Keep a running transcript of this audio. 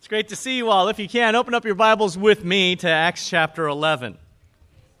Great to see you all. If you can, open up your Bibles with me to Acts chapter 11.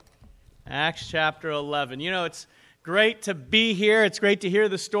 Acts chapter 11. You know, it's great to be here. It's great to hear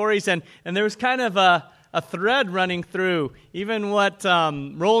the stories. And there was kind of a thread running through. Even what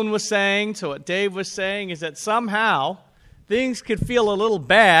Roland was saying to what Dave was saying is that somehow things could feel a little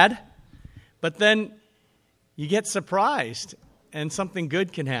bad, but then you get surprised and something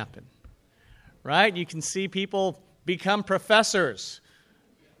good can happen. Right? You can see people become professors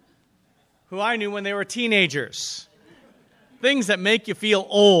who I knew when they were teenagers. Things that make you feel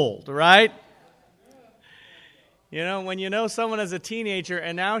old, right? You know, when you know someone as a teenager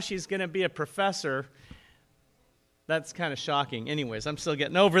and now she's going to be a professor, that's kind of shocking. Anyways, I'm still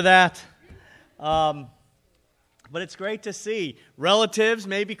getting over that. But it's great to see relatives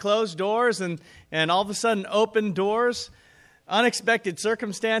maybe close doors and all of a sudden open doors. Unexpected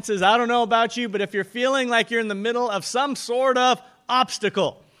circumstances. I don't know about you, but if you're feeling like you're in the middle of some sort of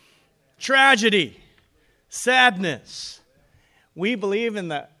obstacle, tragedy, sadness, we believe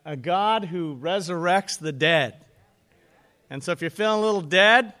in a God who resurrects the dead. And so if you're feeling a little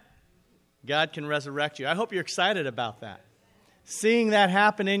dead, God can resurrect you. I hope you're excited about that. Seeing that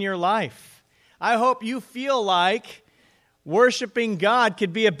happen in your life. I hope you feel like worshiping God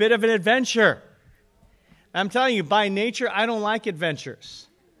could be a bit of an adventure. I'm telling you, by nature, I don't like adventures.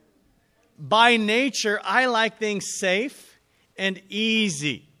 By nature, I like things safe and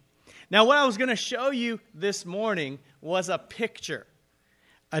easy. Now, what I was going to show you this morning was a picture,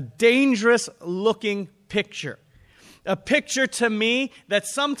 a dangerous-looking picture. A picture to me that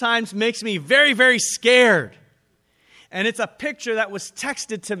sometimes makes me very, very scared. And it's a picture that was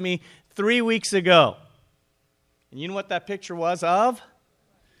texted to me 3 weeks ago. And you know what that picture was of?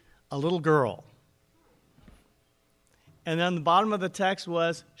 A little girl. And then the bottom of the text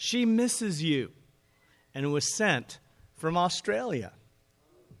was, "She misses you." And it was sent from Australia.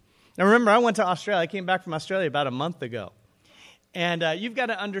 Now remember, I went to Australia. I came back from Australia about a month ago. And you've got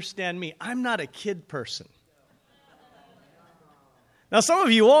to understand me. I'm not a kid person. Now some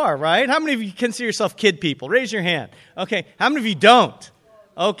of you are, right? How many of you consider yourself kid people? Raise your hand. Okay. How many of you don't?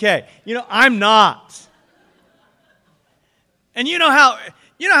 Okay. You know, I'm not. And you know how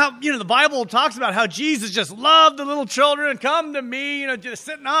the Bible talks about how Jesus just loved the little children and come to me, just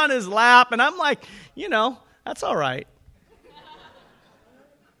sitting on his lap. And I'm like, that's all right.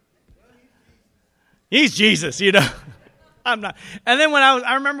 He's Jesus, I'm not. And then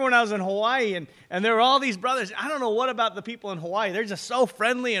I remember when I was in Hawaii and there were all these brothers. I don't know what about the people in Hawaii. They're just so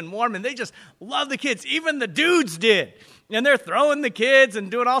friendly and warm and they just love the kids. Even the dudes did. And they're throwing the kids and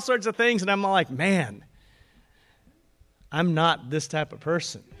doing all sorts of things. And I'm like, man, I'm not this type of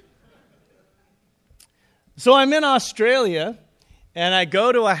person. So I'm in Australia, and I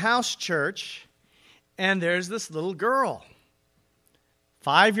go to a house church, and there's this little girl,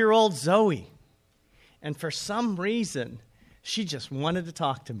 5-year-old Zoe. And for some reason, she just wanted to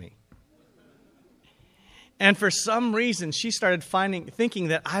talk to me. And for some reason, she started thinking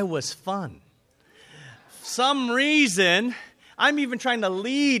that I was fun. Some reason, I'm even trying to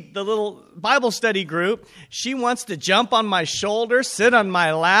lead the little Bible study group. She wants to jump on my shoulder, sit on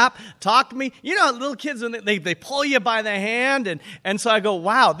my lap, talk to me. You know, little kids, when they pull you by the hand. And so I go,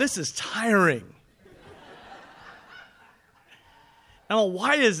 wow, this is tiring. And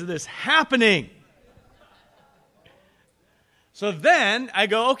why is this happening? So then I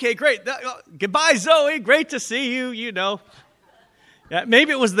go, okay, great. Goodbye, Zoe. Great to see you, Yeah,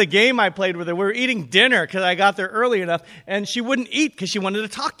 maybe it was the game I played with her. We were eating dinner because I got there early enough, and she wouldn't eat because she wanted to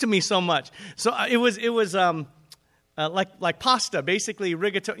talk to me so much. So it was like pasta, basically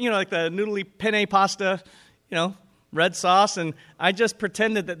rigatoni, like the noodly penne pasta, red sauce. And I just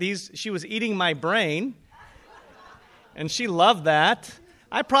pretended that she was eating my brain, and she loved that.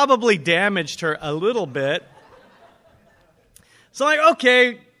 I probably damaged her a little bit. So I'm like,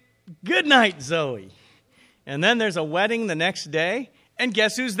 okay, good night, Zoe. And then there's a wedding the next day. And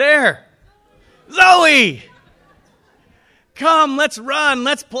guess who's there? Zoe! Come, let's run,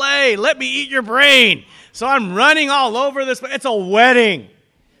 let's play, let me eat your brain. So I'm running all over this. It's a wedding.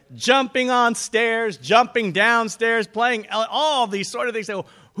 Jumping on stairs, jumping downstairs, playing all these sort of things. So,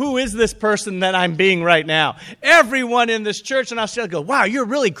 who is this person that I'm being right now? Everyone in this church in Australia go, wow, you're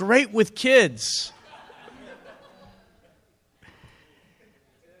really great with kids.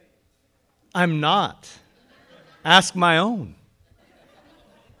 I'm not. Ask my own.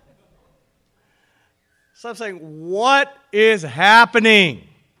 So I'm saying, what is happening?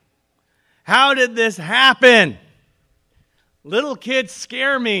 How did this happen? Little kids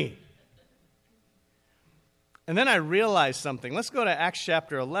scare me. And then I realized something. Let's go to Acts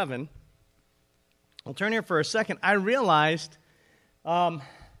chapter 11. I'll turn here for a second. I realized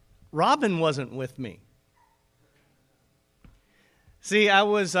Robin wasn't with me. See, I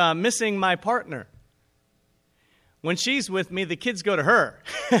was missing my partner. When she's with me, the kids go to her.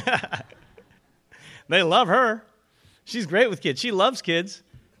 They love her. She's great with kids. She loves kids.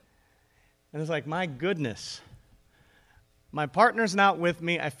 And it's like, my goodness. My partner's not with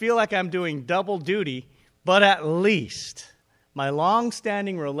me. I feel like I'm doing double duty, but at least my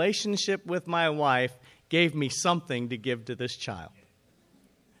long-standing relationship with my wife gave me something to give to this child.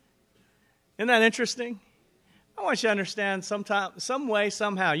 Isn't that interesting? I want you to understand some way,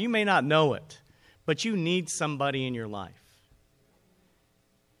 somehow, you may not know it, but you need somebody in your life.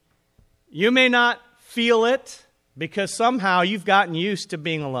 You may not feel it because somehow you've gotten used to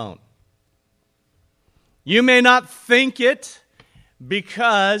being alone. You may not think it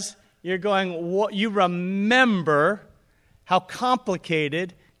because you remember how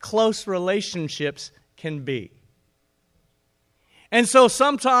complicated close relationships can be. And so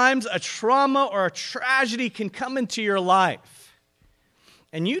sometimes a trauma or a tragedy can come into your life,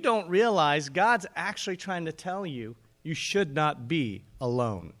 and you don't realize God's actually trying to tell you you should not be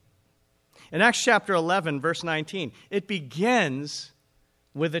alone. In Acts chapter 11, verse 19, it begins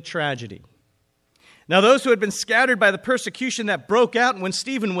with a tragedy. Now those who had been scattered by the persecution that broke out when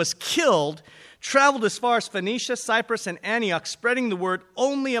Stephen was killed traveled as far as Phoenicia, Cyprus, and Antioch, spreading the word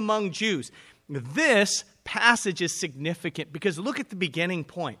only among Jews. This passage is significant because look at the beginning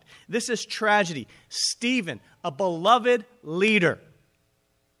point. This is tragedy. Stephen, a beloved leader.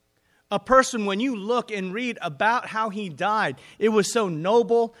 A person, when you look and read about how he died, it was so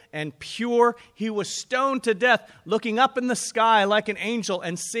noble and pure. He was stoned to death, looking up in the sky like an angel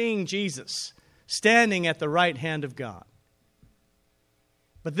and seeing Jesus standing at the right hand of God.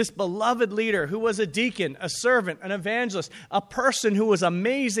 But this beloved leader who was a deacon, a servant, an evangelist, a person who was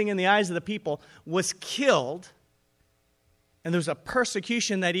amazing in the eyes of the people, was killed. And there was a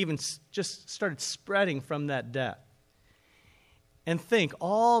persecution that even just started spreading from that death. And think,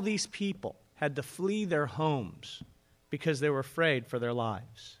 all these people had to flee their homes because they were afraid for their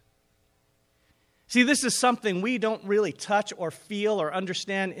lives. See, this is something we don't really touch or feel or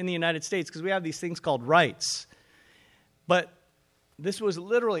understand in the United States because we have these things called rights. But this was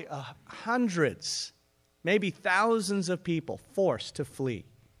literally hundreds, maybe thousands of people forced to flee.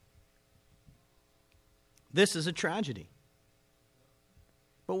 This is a tragedy.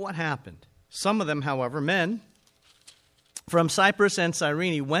 But what happened? Some of them, however, men from Cyprus and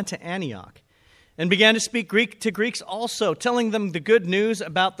Cyrene, went to Antioch and began to speak Greek to Greeks also, telling them the good news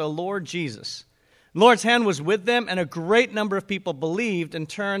about the Lord Jesus. The Lord's hand was with them, and a great number of people believed and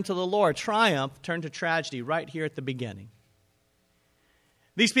turned to the Lord. Triumph turned to tragedy right here at the beginning.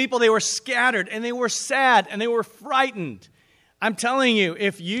 These people, they were scattered, and they were sad, and they were frightened. I'm telling you,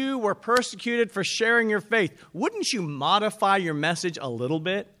 if you were persecuted for sharing your faith, wouldn't you modify your message a little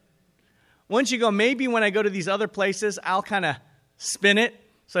bit? Wouldn't you go, maybe when I go to these other places, I'll kind of spin it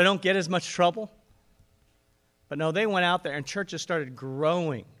so I don't get as much trouble? But no, they went out there, and churches started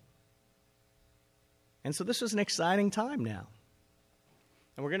growing. And so this was an exciting time now.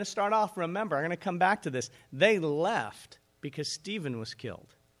 And we're going to start off, remember, I'm going to come back to this. They left because Stephen was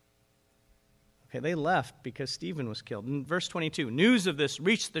killed. Okay, they left because Stephen was killed. In verse 22, news of this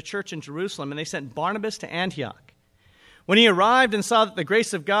reached the church in Jerusalem, and they sent Barnabas to Antioch. When he arrived and saw that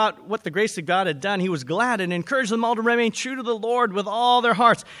what the grace of God had done, he was glad and encouraged them all to remain true to the Lord with all their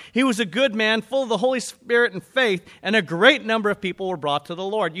hearts. He was a good man, full of the Holy Spirit and faith, and a great number of people were brought to the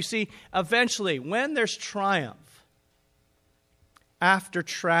Lord. You see, eventually, when there's triumph after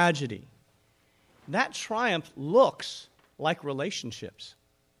tragedy, that triumph looks like relationships.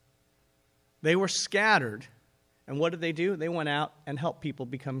 They were scattered, and what did they do? They went out and helped people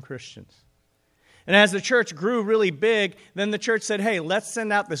become Christians. And as the church grew really big, then the church said, hey, let's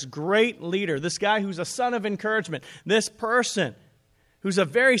send out this great leader, this guy who's a son of encouragement, this person who's a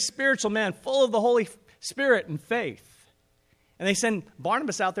very spiritual man, full of the Holy Spirit and faith. And they send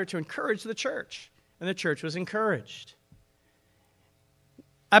Barnabas out there to encourage the church, and the church was encouraged.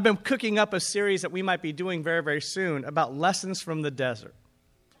 I've been cooking up a series that we might be doing very, very soon about lessons from the desert.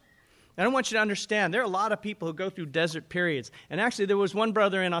 And I want you to understand, there are a lot of people who go through desert periods. And actually, there was one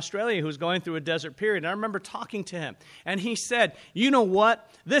brother in Australia who was going through a desert period. And I remember talking to him. And he said, you know what?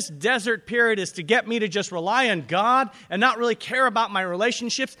 This desert period is to get me to just rely on God and not really care about my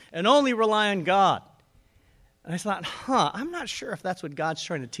relationships and only rely on God. And I thought, I'm not sure if that's what God's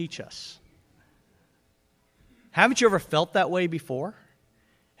trying to teach us. Haven't you ever felt that way before?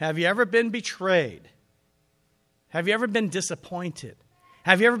 Have you ever been betrayed? Have you ever been disappointed?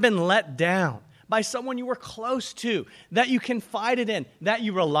 Have you ever been let down by someone you were close to, that you confided in, that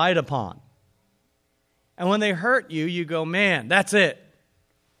you relied upon? And when they hurt you, you go, man, that's it.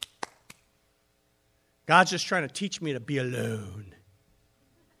 God's just trying to teach me to be alone.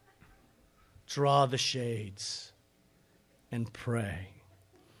 Draw the shades and pray.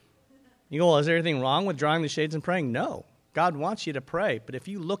 You go, well, is there anything wrong with drawing the shades and praying? No. God wants you to pray. But if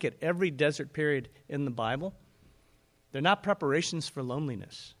you look at every desert period in the Bible, they're not preparations for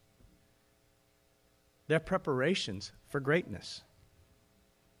loneliness. They're preparations for greatness.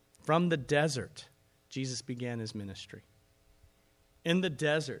 From the desert, Jesus began his ministry. In the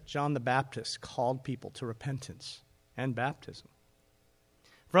desert, John the Baptist called people to repentance and baptism.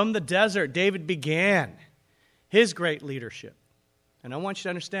 From the desert, David began his great leadership. And I want you to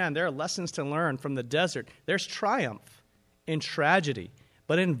understand, there are lessons to learn from the desert. There's triumph in tragedy,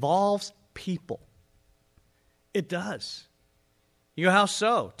 but it involves people. It does. You go, how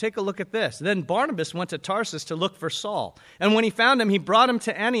so? Take a look at this. Then Barnabas went to Tarsus to look for Saul. And when he found him, he brought him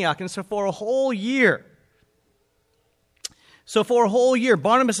to Antioch. And so for a whole year,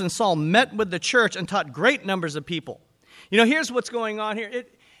 Barnabas and Saul met with the church and taught great numbers of people. You know, here's what's going on here.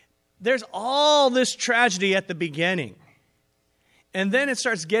 There's all this tragedy at the beginning. And then it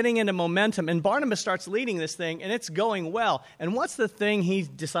starts getting into momentum. And Barnabas starts leading this thing, and it's going well. And what's the thing he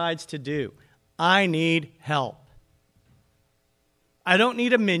decides to do? I need help. I don't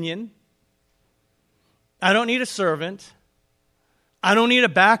need a minion. I don't need a servant. I don't need a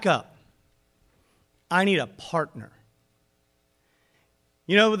backup. I need a partner.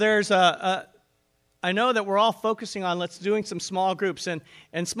 You know, I know that we're all focusing on doing some small groups, and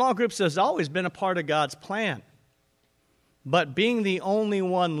small groups has always been a part of God's plan. But being the only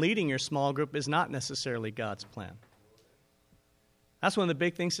one leading your small group is not necessarily God's plan. That's one of the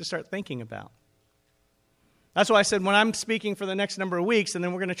big things to start thinking about. That's why I said when I'm speaking for the next number of weeks, and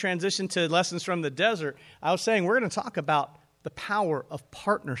then we're going to transition to lessons from the desert, I was saying we're going to talk about the power of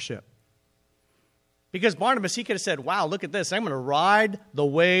partnership. Because Barnabas, he could have said, wow, look at this. I'm going to ride the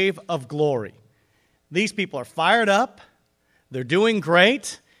wave of glory. These people are fired up. They're doing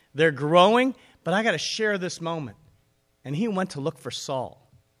great. They're growing. But I got to share this moment. And he went to look for Saul.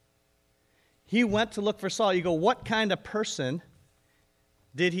 You go, what kind of person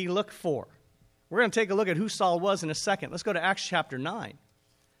did he look for? We're going to take a look at who Saul was in a second. Let's go to Acts chapter 9.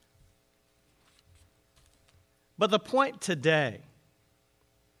 But the point today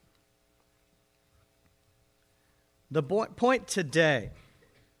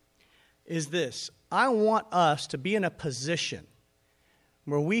is this. I want us to be in a position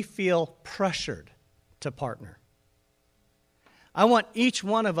where we feel pressured to partner. I want each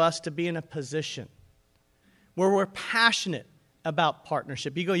one of us to be in a position where we're passionate about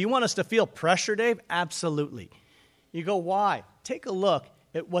partnership. You go, you want us to feel pressure, Dave? Absolutely. You go, why? Take a look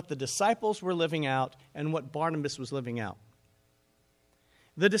at what the disciples were living out and what Barnabas was living out.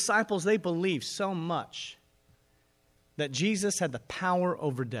 The disciples, they believed so much that Jesus had the power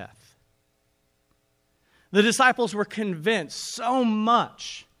over death. The disciples were convinced so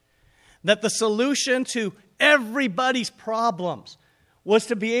much that the solution to everybody's problems was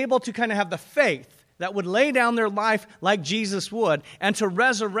to be able to kind of have the faith that would lay down their life like Jesus would and to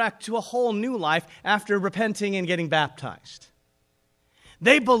resurrect to a whole new life after repenting and getting baptized.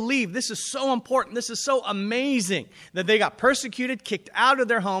 They believe this is so important, this is so amazing, that they got persecuted, kicked out of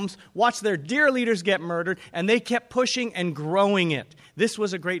their homes, watched their dear leaders get murdered, and they kept pushing and growing it. This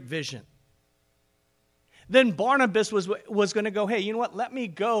was a great vision. Then Barnabas was going to go, hey, you know what? Let me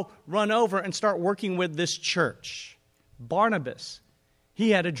go run over and start working with this church. Barnabas, he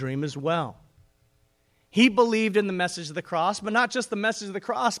had a dream as well. He believed in the message of the cross, but not just the message of the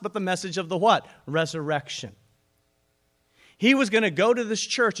cross, but the message of the what? Resurrection. He was going to go to this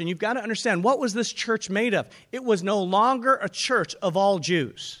church, and you've got to understand, what was this church made of? It was no longer a church of all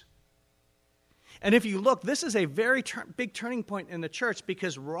Jews. And if you look, this is a very big turning point in the church,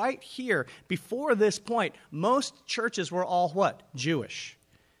 because right here, before this point, most churches were all what? Jewish.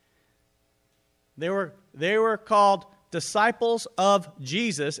 They were called disciples of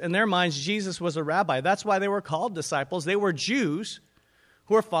Jesus. In their minds, Jesus was a rabbi. That's why they were called disciples. They were Jews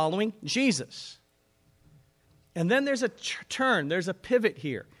who were following Jesus. And then there's a turn, there's a pivot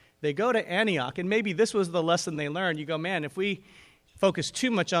here. They go to Antioch, and maybe this was the lesson they learned. You go, man, if we focus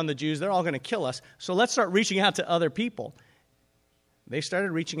too much on the Jews, they're all going to kill us. So let's start reaching out to other people. They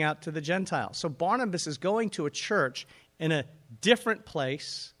started reaching out to the Gentiles. So Barnabas is going to a church in a different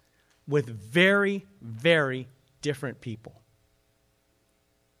place with very, very different people.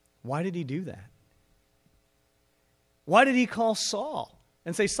 Why did he do that? Why did he call Saul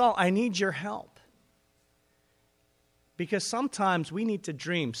and say, Saul, I need your help? Because sometimes we need to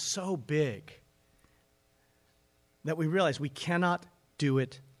dream so big that we realize we cannot do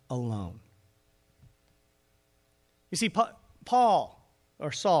it alone. You see,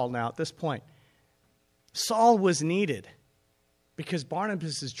 Saul now at this point, Saul was needed because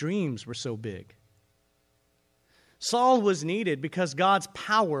Barnabas' dreams were so big. Saul was needed because God's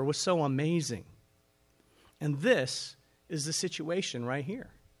power was so amazing. And this is the situation right here.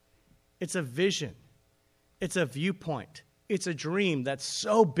 It's a vision. It's a viewpoint. It's a dream that's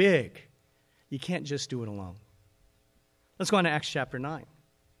so big, you can't just do it alone. Let's go on to Acts chapter 9.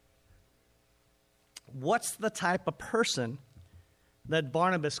 What's the type of person that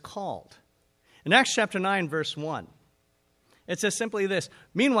Barnabas called? In Acts chapter 9, verse 1, it says simply this: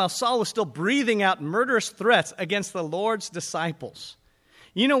 "Meanwhile, Saul was still breathing out murderous threats against the Lord's disciples."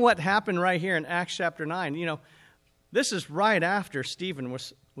 You know what happened right here in Acts chapter 9? You know, this is right after Stephen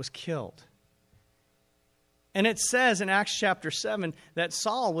was killed. And it says in Acts chapter 7 that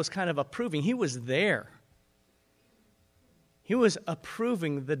Saul was kind of approving. He was there. He was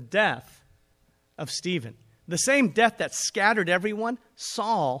approving the death of Stephen. The same death that scattered everyone,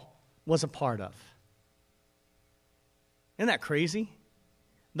 Saul was a part of. Isn't that crazy?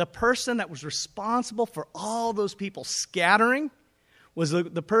 The person that was responsible for all those people scattering was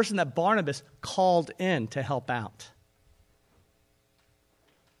the person that Barnabas called in to help out.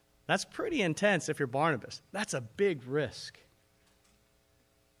 That's pretty intense if you're Barnabas. That's a big risk.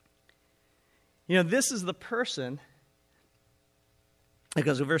 You know, this is the person. It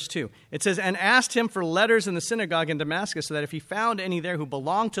goes to verse 2. It says, "And asked him for letters in the synagogue in Damascus, so that if he found any there who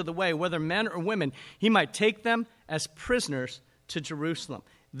belonged to the way, whether men or women, he might take them as prisoners to Jerusalem."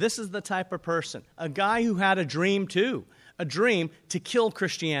 This is the type of person, a guy who had a dream too, a dream to kill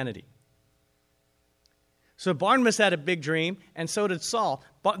Christianity. So Barnabas had a big dream, and so did Saul.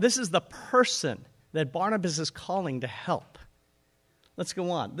 But this is the person that Barnabas is calling to help. Let's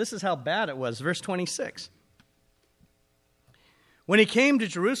go on. This is how bad it was. Verse 26. "When he came to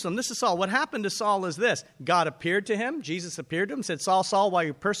Jerusalem," this is Saul. What happened to Saul is this: God appeared to him. Jesus appeared to him, said, "Saul, Saul, why are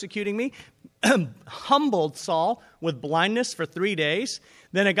you persecuting me?" Humbled Saul with blindness for 3 days.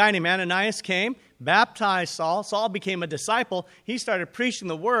 Then a guy named Ananias came, baptized Saul. Saul became a disciple. He started preaching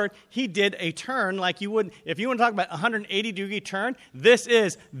the word. He did a turn like you would. If you want to talk about a 180-degree turn, this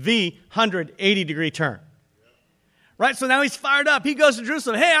is the 180-degree turn. Right? So now he's fired up. He goes to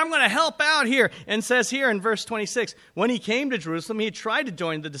Jerusalem. Hey, I'm going to help out here. And says here in verse 26, when he came to Jerusalem, he tried to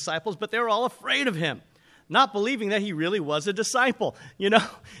join the disciples, but they were all afraid of him, not believing that he really was a disciple. You know,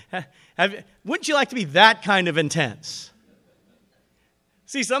 wouldn't you like to be that kind of intense?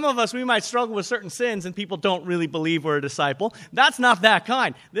 See, some of us, we might struggle with certain sins and people don't really believe we're a disciple. That's not that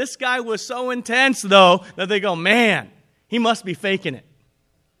kind. This guy was so intense, though, that they go, man, he must be faking it.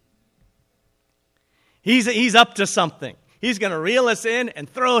 He's up to something. He's going to reel us in and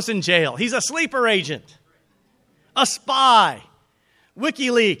throw us in jail. He's a sleeper agent, a spy,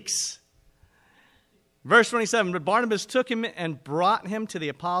 WikiLeaks. Verse 27, "But Barnabas took him and brought him to the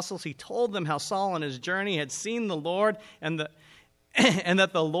apostles. He told them how Saul on his journey had seen the Lord and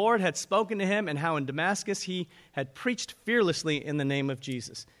that the Lord had spoken to him, and how in Damascus he had preached fearlessly in the name of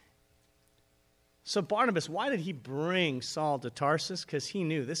Jesus." So Barnabas, why did he bring Saul to Tarsus? Because he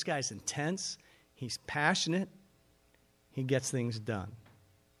knew this guy's intense. He's passionate. He gets things done.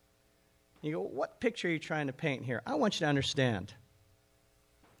 You go, what picture are you trying to paint here? I want you to understand.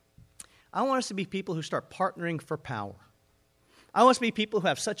 I want us to be people who start partnering for power. I want us to be people who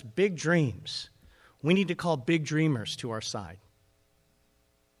have such big dreams. We need to call big dreamers to our side.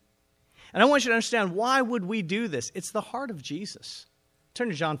 And I want you to understand, why would we do this? It's the heart of Jesus. Turn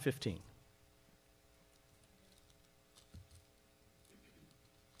to John 15.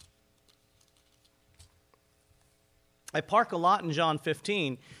 I park a lot in John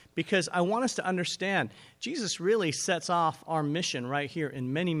 15 because I want us to understand Jesus really sets off our mission right here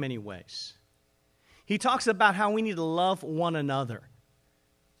in many, many ways. He talks about how we need to love one another.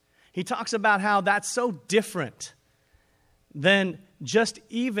 He talks about how that's so different than just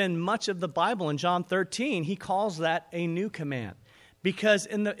even much of the Bible. In John 13, he calls that a new command. Because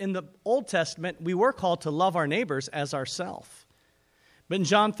in the Old Testament, we were called to love our neighbors as ourselves. But in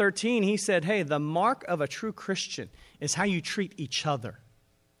John 13, he said, hey, the mark of a true Christian is how you treat each other.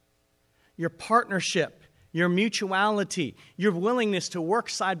 Your partnership, your mutuality, your willingness to work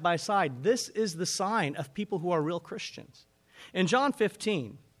side by side. This is the sign of people who are real Christians. In John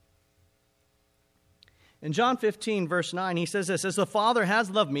 15, verse 9, he says this, as the Father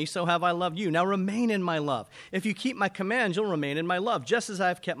has loved me, so have I loved you. Now remain in my love. If you keep my commands, you'll remain in my love, just as I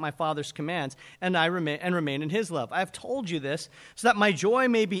have kept my Father's commands, and I remain in his love. I have told you this, so that my joy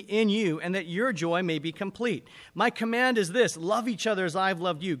may be in you, and that your joy may be complete. My command is this, love each other as I've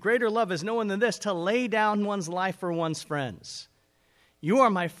loved you. Greater love is no one than this, to lay down one's life for one's friends. You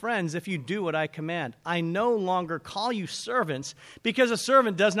are my friends if you do what I command. I no longer call you servants, because a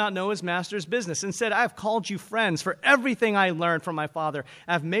servant does not know his master's business. Instead, I have called you friends, for everything I learned from my Father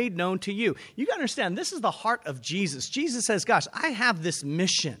I have made known to you. You got to understand, this is the heart of Jesus. Jesus says, gosh, I have this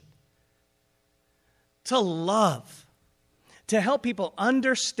mission to love, to help people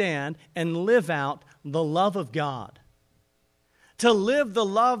understand and live out the love of God. To live the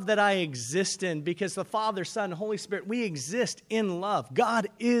love that I exist in, because the Father, Son, Holy Spirit, we exist in love. God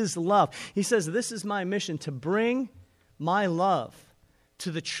is love. He says, this is my mission, to bring my love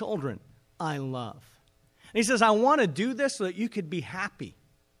to the children I love. And he says, I want to do this so that you could be happy.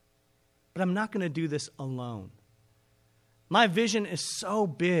 But I'm not going to do this alone. My vision is so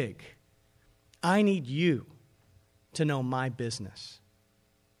big. I need you to know my business.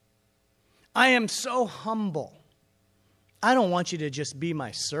 I am so humble. I don't want you to just be my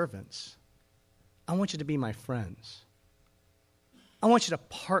servants. I want you to be my friends. I want you to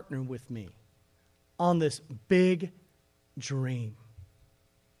partner with me on this big dream.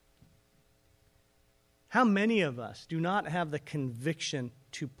 How many of us do not have the conviction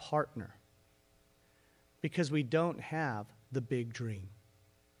to partner because we don't have the big dream?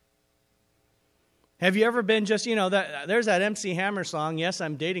 Have you ever been just, there's that MC Hammer song, yes,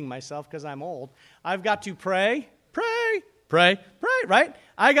 I'm dating myself because I'm old. I've got to pray, right?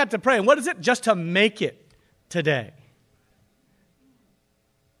 I got to pray. And what is it? Just to make it today.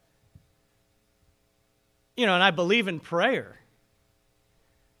 And I believe in prayer.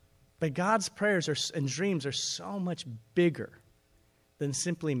 But God's prayers and dreams are so much bigger than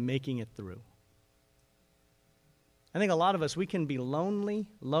simply making it through. I think a lot of us, we can be lonely,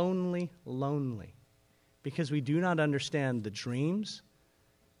 because we do not understand the dreams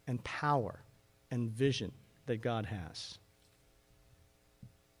and power and vision that God has.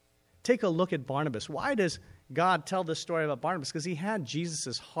 Take a look at Barnabas. Why does God tell this story about Barnabas? Because he had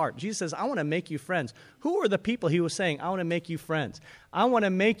Jesus' heart. Jesus says, I want to make you friends. Who are the people he was saying, I want to make you friends? I want to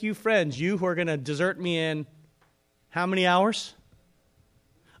make you friends, you who are going to desert me in how many hours?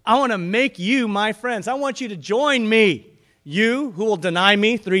 I want to make you my friends. I want you to join me, you who will deny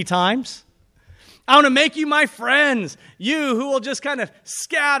me 3 times. I want to make you my friends, you who will just kind of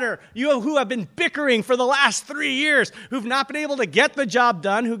scatter, you who have been bickering for the last 3 years, who've not been able to get the job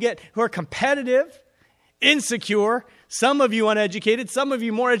done, who are competitive, insecure, some of you uneducated, some of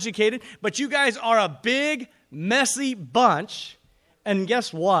you more educated, but you guys are a big, messy bunch, and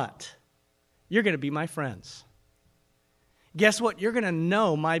guess what? You're going to be my friends. Guess what? You're going to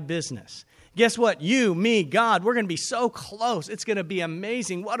know my business. Guess what? You, me, God, we're going to be so close. It's going to be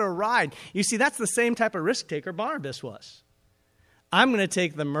amazing. What a ride. You see, that's the same type of risk taker Barnabas was. I'm going to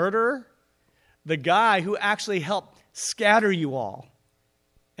take the murderer, the guy who actually helped scatter you all,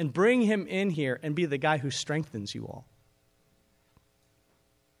 and bring him in here and be the guy who strengthens you all.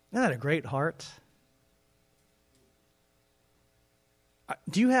 Isn't that a great heart?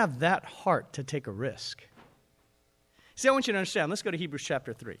 Do you have that heart to take a risk? See, I want you to understand. Let's go to Hebrews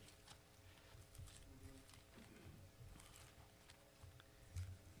chapter 3.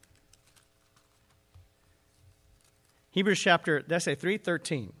 Hebrews chapter, did I say 3?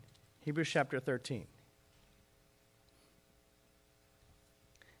 13. Hebrews chapter 13.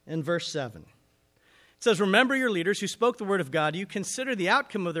 In verse 7. It says, remember your leaders who spoke the word of God. You consider the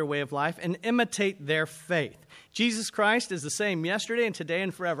outcome of their way of life and imitate their faith. Jesus Christ is the same yesterday and today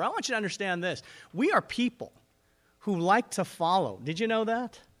and forever. I want you to understand this. We are people who like to follow. Did you know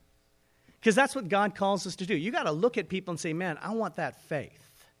that? Because that's what God calls us to do. You got to look at people and say, man, I want that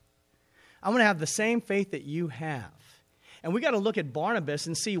faith. I want to have the same faith that you have. And we got to look at Barnabas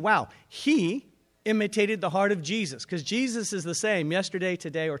and see, wow, he imitated the heart of Jesus, because Jesus is the same yesterday,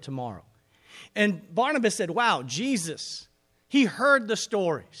 today, or tomorrow. And Barnabas said, wow, Jesus, he heard the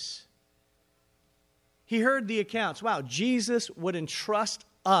stories. He heard the accounts. Wow, Jesus would entrust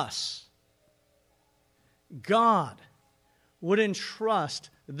us. God would entrust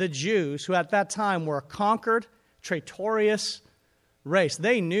the Jews, who at that time were a conquered, traitorous race.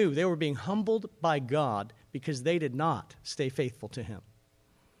 They knew they were being humbled by God because they did not stay faithful to him.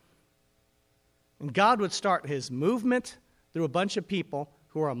 And God would start his movement through a bunch of people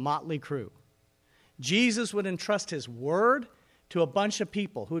who are a motley crew. Jesus would entrust his word to a bunch of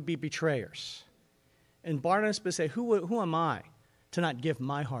people who would be betrayers. And Barnabas would say, who am I to not give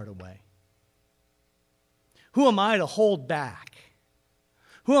my heart away? Who am I to hold back?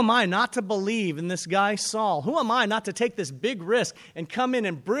 Who am I not to believe in this guy Saul? Who am I not to take this big risk and come in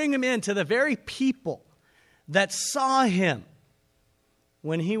and bring him into the very people that saw him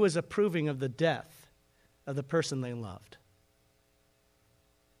when he was approving of the death of the person they loved?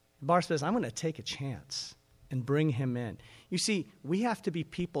 Barnabas says, I'm going to take a chance. and bring him in. You see, we have to be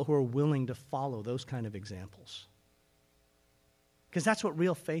people who are willing to follow those kind of examples. Because that's what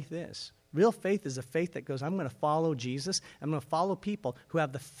real faith is. Real faith is a faith that goes, I'm going to follow Jesus. I'm going to follow people who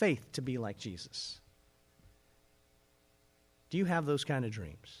have the faith to be like Jesus. Do you have those kind of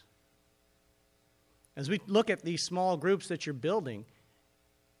dreams? As we look at these small groups that you're building,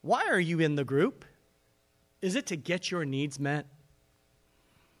 why are you in the group? Is it to get your needs met?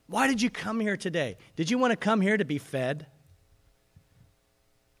 Why did you come here today? Did you want to come here to be fed?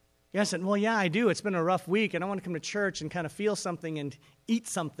 Yeah, I said, well, yeah, I do. It's been a rough week, and I want to come to church and kind of feel something and eat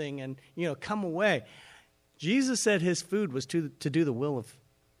something and, come away. Jesus said his food was to do the will of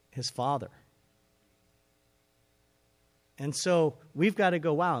his Father. And so we've got to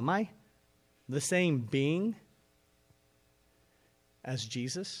go, wow, am I the same being as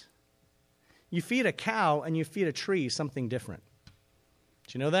Jesus? You feed a cow and you feed a tree something different.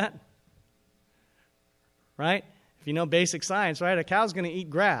 Do you know that? Right? If you know basic science, right, a cow's going to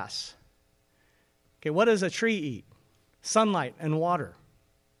eat grass. Okay, what does a tree eat? Sunlight and water.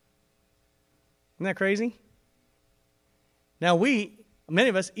 Isn't that crazy? Now many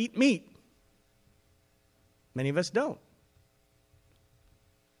of us eat meat. Many of us don't.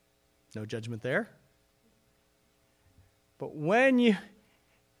 No judgment there. But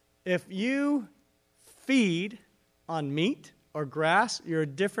if you feed on meat or grass, you're a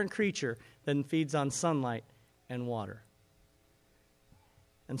different creature than feeds on sunlight and water.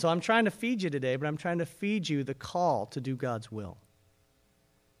 And so I'm trying to feed you today, but I'm trying to feed you the call to do God's will.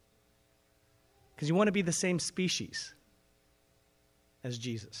 Because you want to be the same species as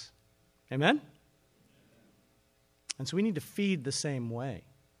Jesus. Amen? And so we need to feed the same way.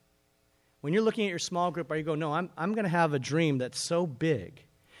 When you're looking at your small group, you go, no, I'm going to have a dream that's so big,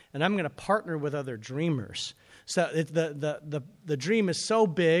 and I'm going to partner with other dreamers. So the dream is so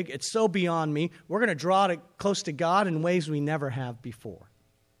big, it's so beyond me, we're going to draw it close to God in ways we never have before.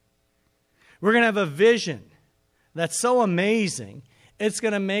 We're going to have a vision that's so amazing, it's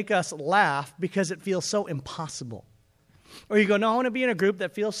going to make us laugh because it feels so impossible. Or you go, no, I want to be in a group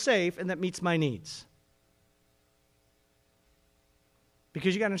that feels safe and that meets my needs.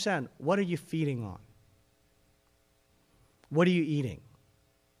 Because you got to understand, what are you feeding on? What are you eating?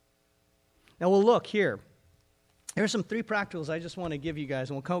 Now we'll look here. Here are some 3 practicals I just want to give you guys,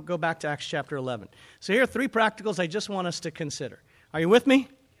 and we'll go back to Acts chapter 11. So here are 3 practicals I just want us to consider. Are you with me?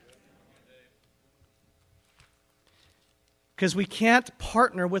 Because we can't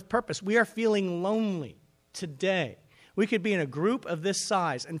partner with purpose. We are feeling lonely today. We could be in a group of this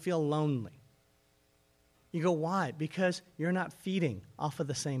size and feel lonely. You go, why? Because you're not feeding off of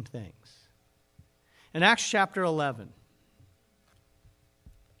the same things. In Acts chapter 11,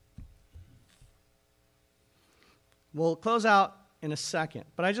 we'll close out in a second,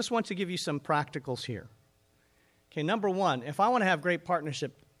 but I just want to give you some practicals here. Okay, number 1, if I want to have great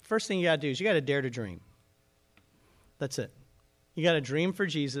partnership, first thing you got to do is you got to dare to dream. That's it. You got to dream for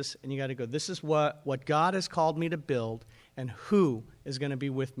Jesus, and you got to go, this is what God has called me to build, and who is going to be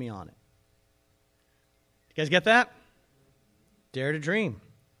with me on it. You guys get that? Dare to dream.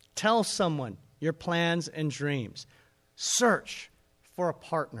 Tell someone your plans and dreams. Search for a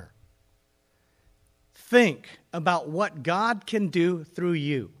partner. Think about what God can do through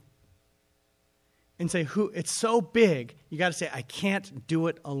you. And say, it's so big, you got to say, I can't do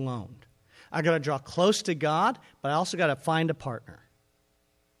it alone. I got to draw close to God, but I also got to find a partner.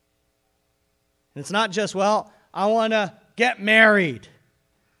 And it's not just, well, I want to get married.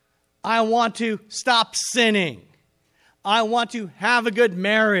 I want to stop sinning. I want to have a good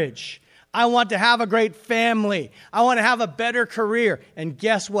marriage. I want to have a great family. I want to have a better career. And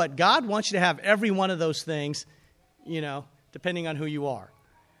guess what? God wants you to have every one of those things, depending on who you are.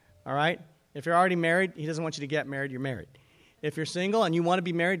 All right? If you're already married, He doesn't want you to get married. You're married. If you're single and you want to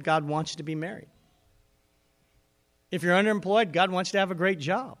be married, God wants you to be married. If you're underemployed, God wants you to have a great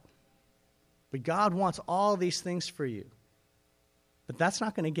job. But God wants all these things for you. But that's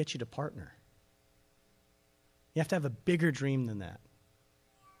not going to get you to partner. You have to have a bigger dream than that.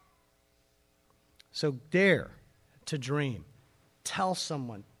 So dare to dream. Tell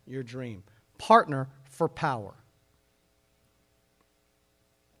someone your dream. Partner for power.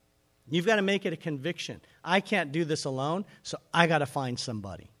 You've got to make it a conviction. I can't do this alone, so I got to find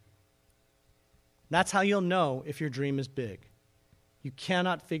somebody. That's how you'll know if your dream is big. You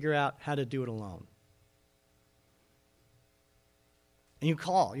cannot figure out how to do it alone. And you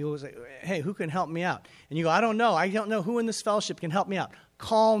call. You'll say, hey, who can help me out? And you go, I don't know. I don't know who in this fellowship can help me out.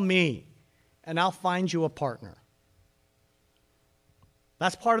 Call me, and I'll find you a partner.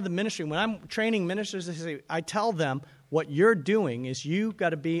 That's part of the ministry. When I'm training ministers, I tell them what you're doing is you've got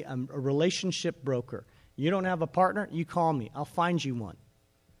to be a relationship broker. You don't have a partner? You call me. I'll find you one.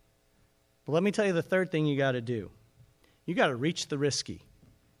 But let me tell you the third thing you got to do. You got to reach the risky.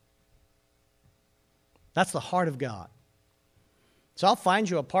 That's the heart of God. So I'll find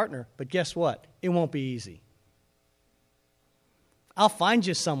you a partner, but guess what? It won't be easy. I'll find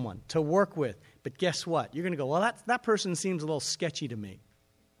you someone to work with, but guess what? You're going to go, well, that person seems a little sketchy to me.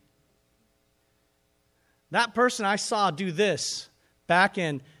 That person I saw do this back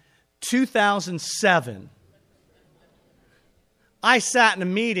in 2007. I sat in a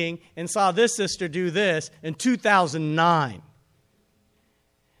meeting and saw this sister do this in 2009.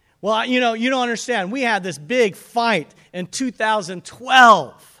 Well, you don't understand. We had this big fight in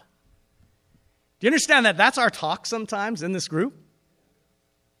 2012. Do you understand that that's our talk sometimes in this group?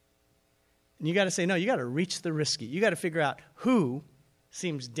 And you got to say, no, you got to reach the risky. You got to figure out who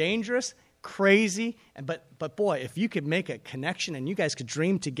seems dangerous, crazy, but boy, if you could make a connection and you guys could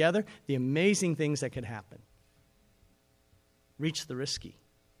dream together, the amazing things that could happen. Reach the risky.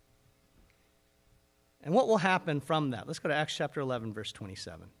 And what will happen from that? Let's go to Acts chapter 11, verse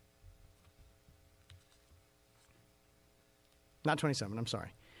 27. Not 27, I'm sorry.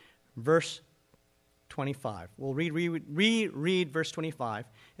 Verse 25. We'll reread verse 25.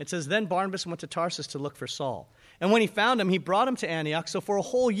 It says, Then Barnabas went to Tarsus to look for Saul. And when he found him, he brought him to Antioch. So for a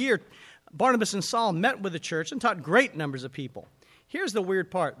whole year, Barnabas and Saul met with the church and taught great numbers of people. Here's the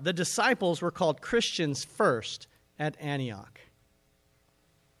weird part. The disciples were called Christians first at Antioch.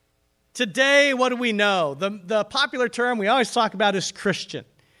 Today, what do we know? The popular term we always talk about is Christian.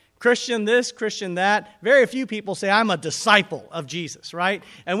 Christian this, Christian that. Very few people say, I'm a disciple of Jesus, right?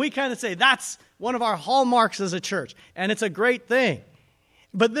 And we kind of say that's one of our hallmarks as a church. And it's a great thing.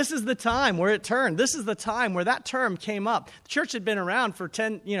 But this is the time where it turned. This is the time where that term came up. The church had been around for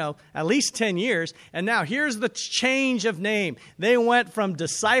at least 10 years. And now here's the change of name. They went from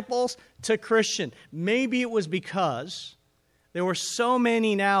disciples to Christian. Maybe it was because there were so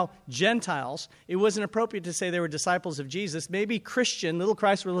many now Gentiles, it wasn't appropriate to say they were disciples of Jesus. Maybe Christian, little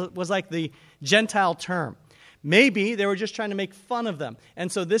Christ, was like the Gentile term. Maybe they were just trying to make fun of them. And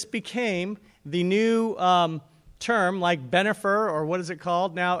so this became the new term, like Benefer, or what is it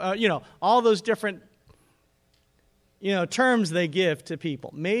called now? All those different terms they give to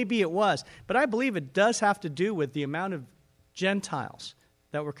people. Maybe it was. But I believe it does have to do with the amount of Gentiles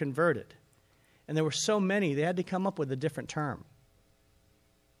that were converted. And there were so many, they had to come up with a different term.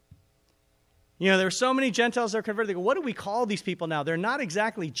 There were so many Gentiles that were converted. They go, what do we call these people now? They're not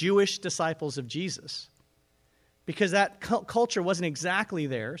exactly Jewish disciples of Jesus, because that culture wasn't exactly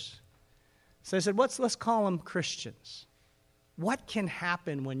theirs. So they said, let's call them Christians. What can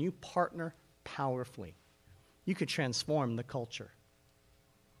happen when you partner powerfully? You could transform the culture.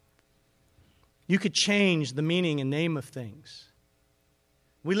 You could change the meaning and name of things.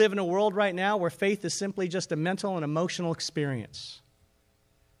 We live in a world right now where faith is simply just a mental and emotional experience.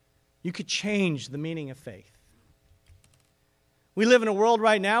 You could change the meaning of faith. We live in a world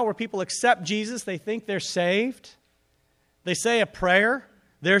right now where people accept Jesus, they think they're saved, they say a prayer,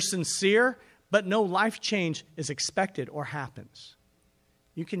 they're sincere, but no life change is expected or happens.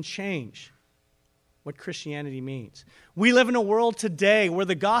 You can change what Christianity means. We live in a world today where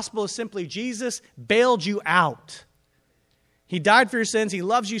the gospel is simply Jesus bailed you out. He died for your sins. He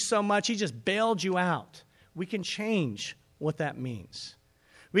loves you so much. He just bailed you out. We can change what that means.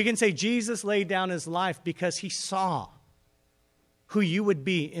 We can say Jesus laid down his life because he saw who you would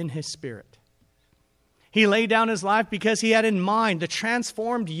be in his spirit. He laid down his life because he had in mind the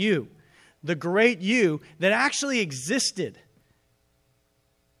transformed you, the great you that actually existed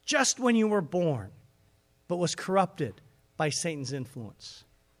just when you were born, but was corrupted by Satan's influence.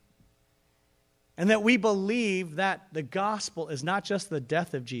 And that we believe that the gospel is not just the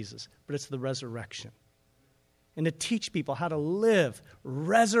death of Jesus, but it's the resurrection. And to teach people how to live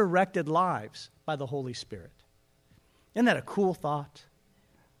resurrected lives by the Holy Spirit. Isn't that a cool thought?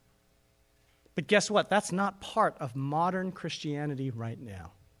 But guess what? That's not part of modern Christianity right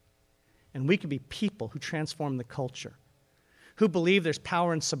now. And we can be people who transform the culture, who believe there's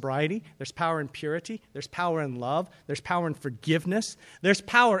power in sobriety, there's power in purity, there's power in love, there's power in forgiveness, there's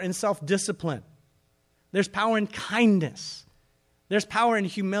power in self-discipline. There's power in kindness. There's power in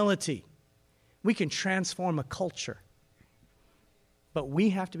humility. We can transform a culture. But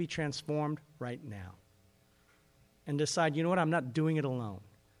we have to be transformed right now. And decide, you know what, I'm not doing it alone.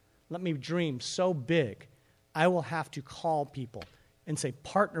 Let me dream so big, I will have to call people and say,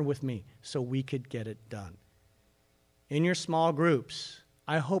 partner with me so we could get it done. In your small groups,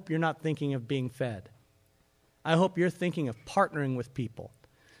 I hope you're not thinking of being fed. I hope you're thinking of partnering with people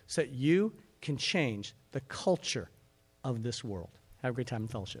so that you can change the culture of this world. Have a great time in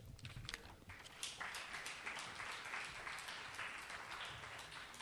fellowship.